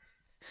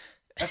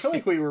 I feel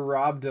like we were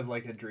robbed of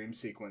like a dream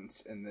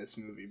sequence in this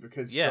movie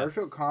because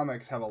Garfield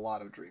comics have a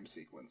lot of dream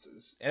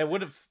sequences. And it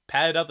would have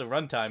padded out the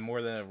runtime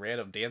more than a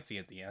random dancing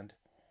at the end.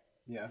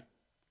 Yeah.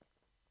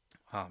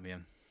 Oh,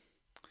 man.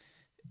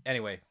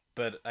 Anyway,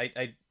 but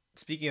I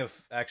speaking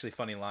of actually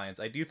funny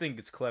lines, I do think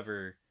it's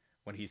clever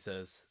when he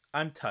says,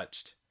 "I'm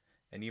touched,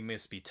 and you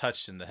must be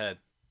touched in the head."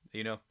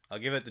 You know, I'll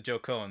give it to Joe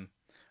Cohen,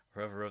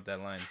 or whoever wrote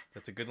that line.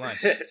 That's a good line.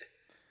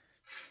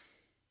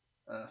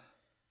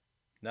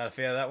 Not a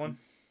fan of that one?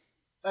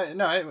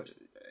 No, I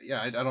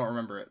don't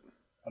remember it.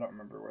 I don't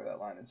remember where that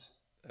line is.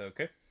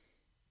 Okay.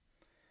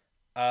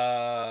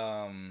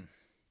 I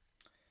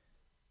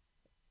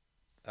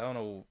don't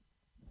know.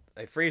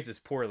 I phrased this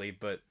poorly,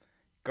 but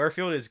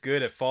Garfield is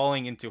good at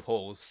falling into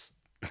holes.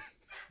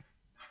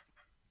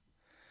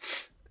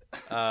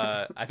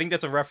 I think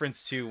that's a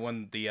reference to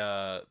when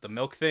the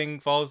milk thing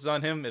falls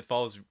on him. It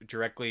falls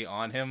directly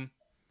on him.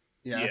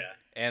 Yeah.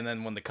 And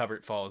then when the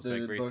cupboard falls,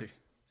 the through.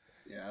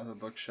 Yeah, the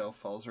bookshelf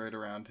falls right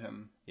around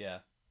him. Yeah.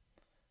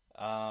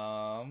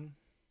 I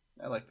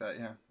like that.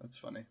 Yeah, that's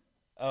funny.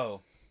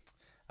 Oh,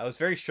 I was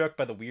very struck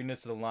by the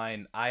weirdness of the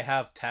line, "I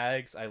have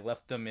tags. I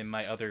left them in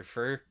my other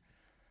fur."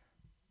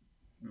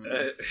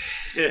 Yeah,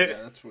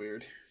 that's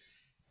weird.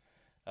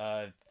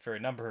 For a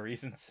number of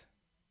reasons.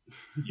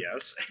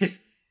 Yes.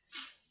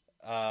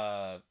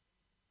 Oh,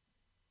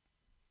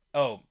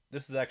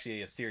 this is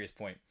actually a serious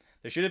point.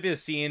 There should have been a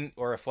scene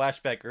or a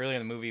flashback early in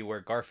the movie where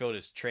Garfield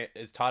is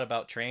taught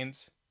about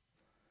trains.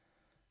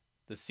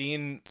 The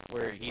scene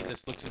where he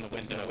just looks in the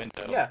window.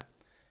 Yeah.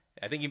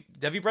 I think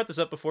have you brought this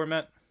up before,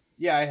 Matt?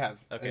 Yeah, I have.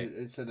 Okay.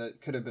 It said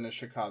that could have been a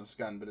Chekhov's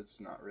gun, but it's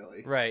not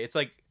really. Right. It's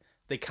like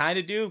they kind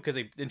of do because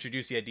they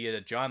introduce the idea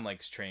that John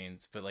likes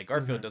trains, but like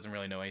Garfield doesn't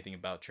really know anything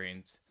about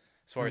trains,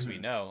 as far as we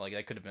know. Like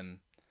that could have been,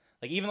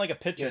 like even like a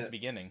picture at the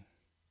beginning.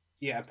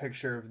 Yeah, a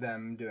picture of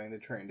them doing the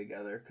train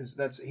together,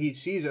 because he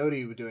sees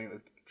Odie doing it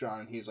with John,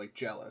 and he's like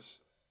jealous,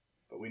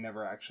 but we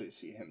never actually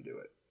see him do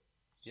it.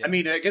 Yeah. I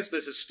mean, I guess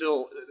this is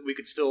still, we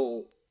could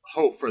still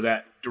hope for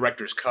that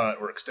director's cut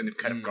or extended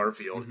cut of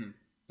Garfield.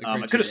 I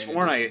could have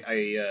sworn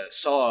I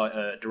saw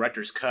a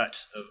director's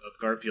cut of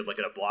Garfield like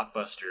at a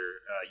Blockbuster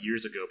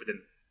years ago, but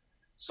then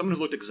someone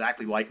who looked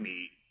exactly like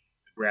me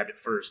grabbed it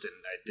first, and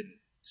I didn't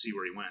see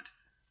where he went.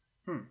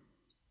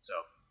 So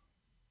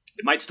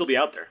it might still be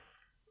out there.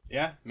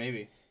 Yeah,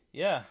 maybe.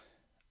 Yeah.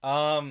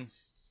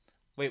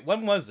 Wait,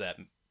 when was that,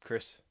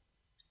 Chris?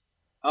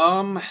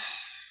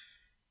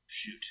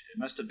 Shoot, it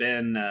must have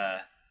been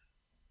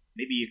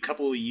maybe a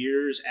couple of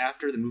years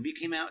after the movie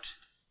came out.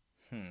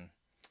 And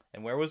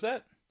where was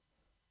that?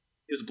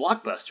 It was a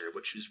Blockbuster,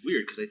 which is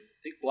weird because I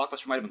think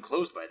Blockbuster might have been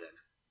closed by then.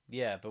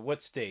 Yeah, but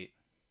what state?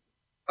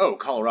 Oh,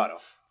 Colorado.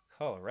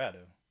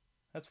 Colorado.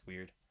 That's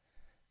weird.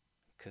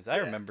 Because I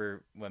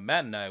remember when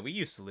Matt and I, we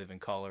used to live in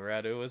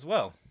Colorado as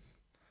well.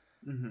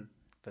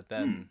 But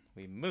then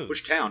we moved.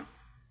 Which town?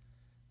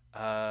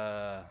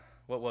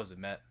 What was it,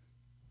 Matt?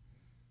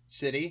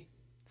 City?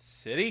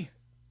 City?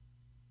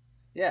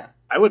 Yeah.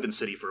 I lived in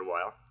City for a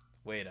while.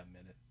 Wait a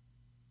minute.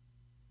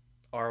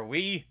 Are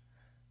we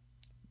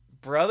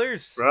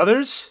brothers?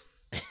 Brothers?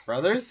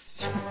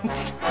 Brothers?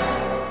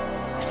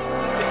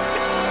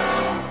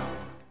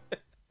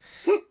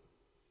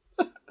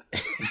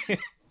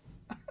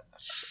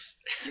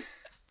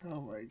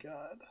 Oh my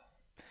god.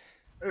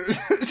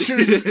 Should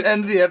we just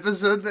end the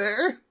episode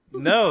there?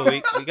 No,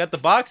 we got the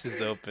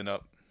boxes open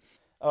up.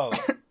 Oh,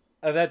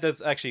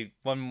 that's actually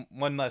one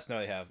last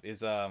note I have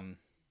is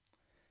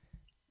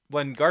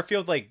when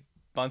Garfield like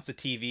bunts a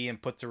TV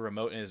and puts a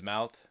remote in his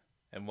mouth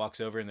and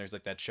walks over, and there's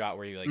like that shot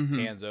where he like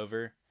pans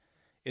over.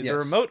 Is the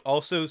remote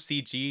also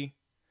CG,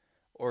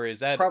 or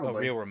is that a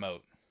real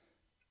remote?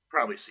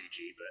 Probably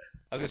CG, but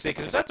I was gonna say,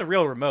 because if that's a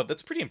real remote,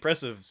 that's a pretty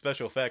impressive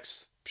special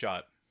effects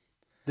shot.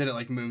 That it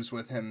like moves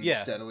with him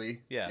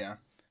steadily. Yeah.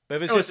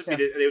 But if it's they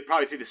would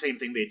probably do the same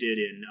thing they did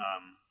in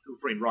Who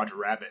Framed Roger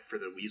Rabbit for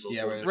the Weasels.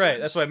 Yeah, right.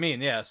 That's what I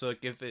mean. Yeah. So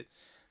like,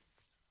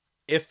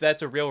 if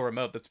that's a real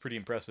remote, that's pretty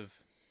impressive.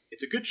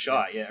 It's a good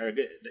shot. Yeah. Or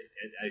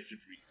I should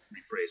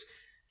rephrase.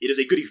 It is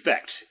a good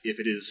effect if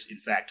it is in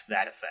fact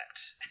that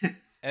effect.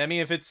 And I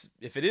mean, if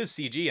it is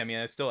CG, I mean,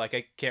 I still like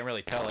I can't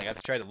really tell. Like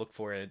I've tried to look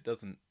for it. It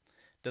doesn't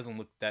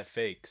look that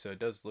fake. So it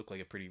does look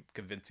like a pretty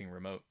convincing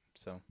remote.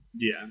 So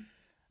yeah.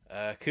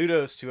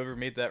 Kudos to whoever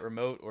made that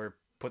remote or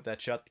put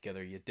that shot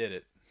together. You did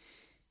it.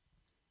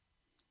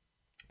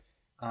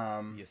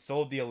 You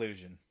sold the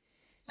illusion.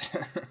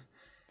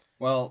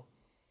 Well,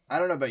 I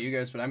don't know about you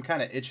guys, but I'm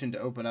kind of itching to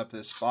open up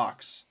this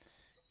box.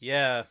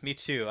 Yeah, me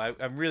too.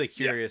 I'm really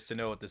curious to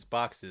know what this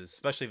box is,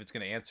 especially if it's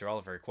going to answer all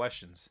of our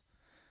questions.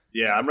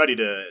 Yeah, I'm ready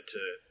to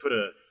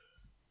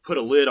put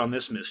a lid on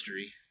this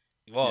mystery.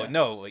 Well,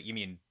 no, you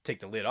mean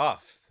take the lid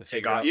off.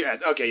 Take off. Yeah,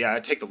 okay, yeah,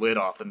 take the lid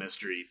off the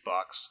mystery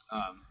box.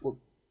 Well,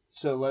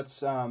 so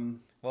let's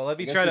well, let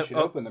me try to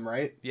open them,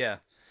 right? Yeah.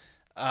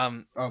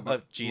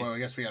 But geez. well, I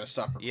guess we got to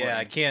stop recording. Yeah,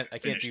 I can't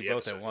do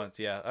both at once.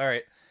 Yeah. All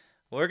right.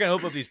 Well, we're gonna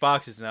open up these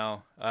boxes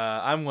now.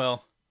 I'm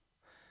Will.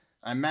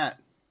 I'm Matt.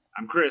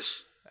 I'm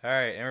Chris. All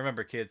right, and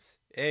remember, kids,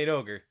 it ain't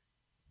ogre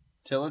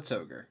till it's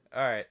ogre.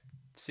 All right.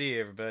 See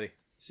you, everybody.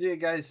 See you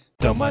guys.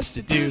 So much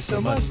to do,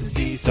 so much to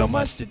see, so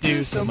much to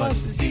do, so much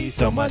to see,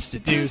 so much to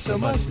do, so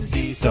much to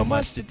see, so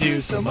much to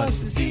do, so much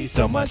to see,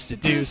 so much to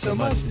do, so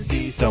much to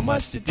see, so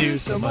much to do,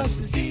 so much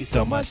to see,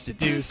 so much to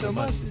do, so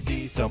much to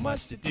see, so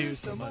much to do,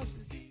 so much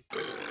to see.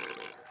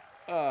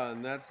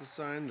 And that's a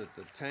sign that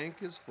the tank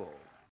is full.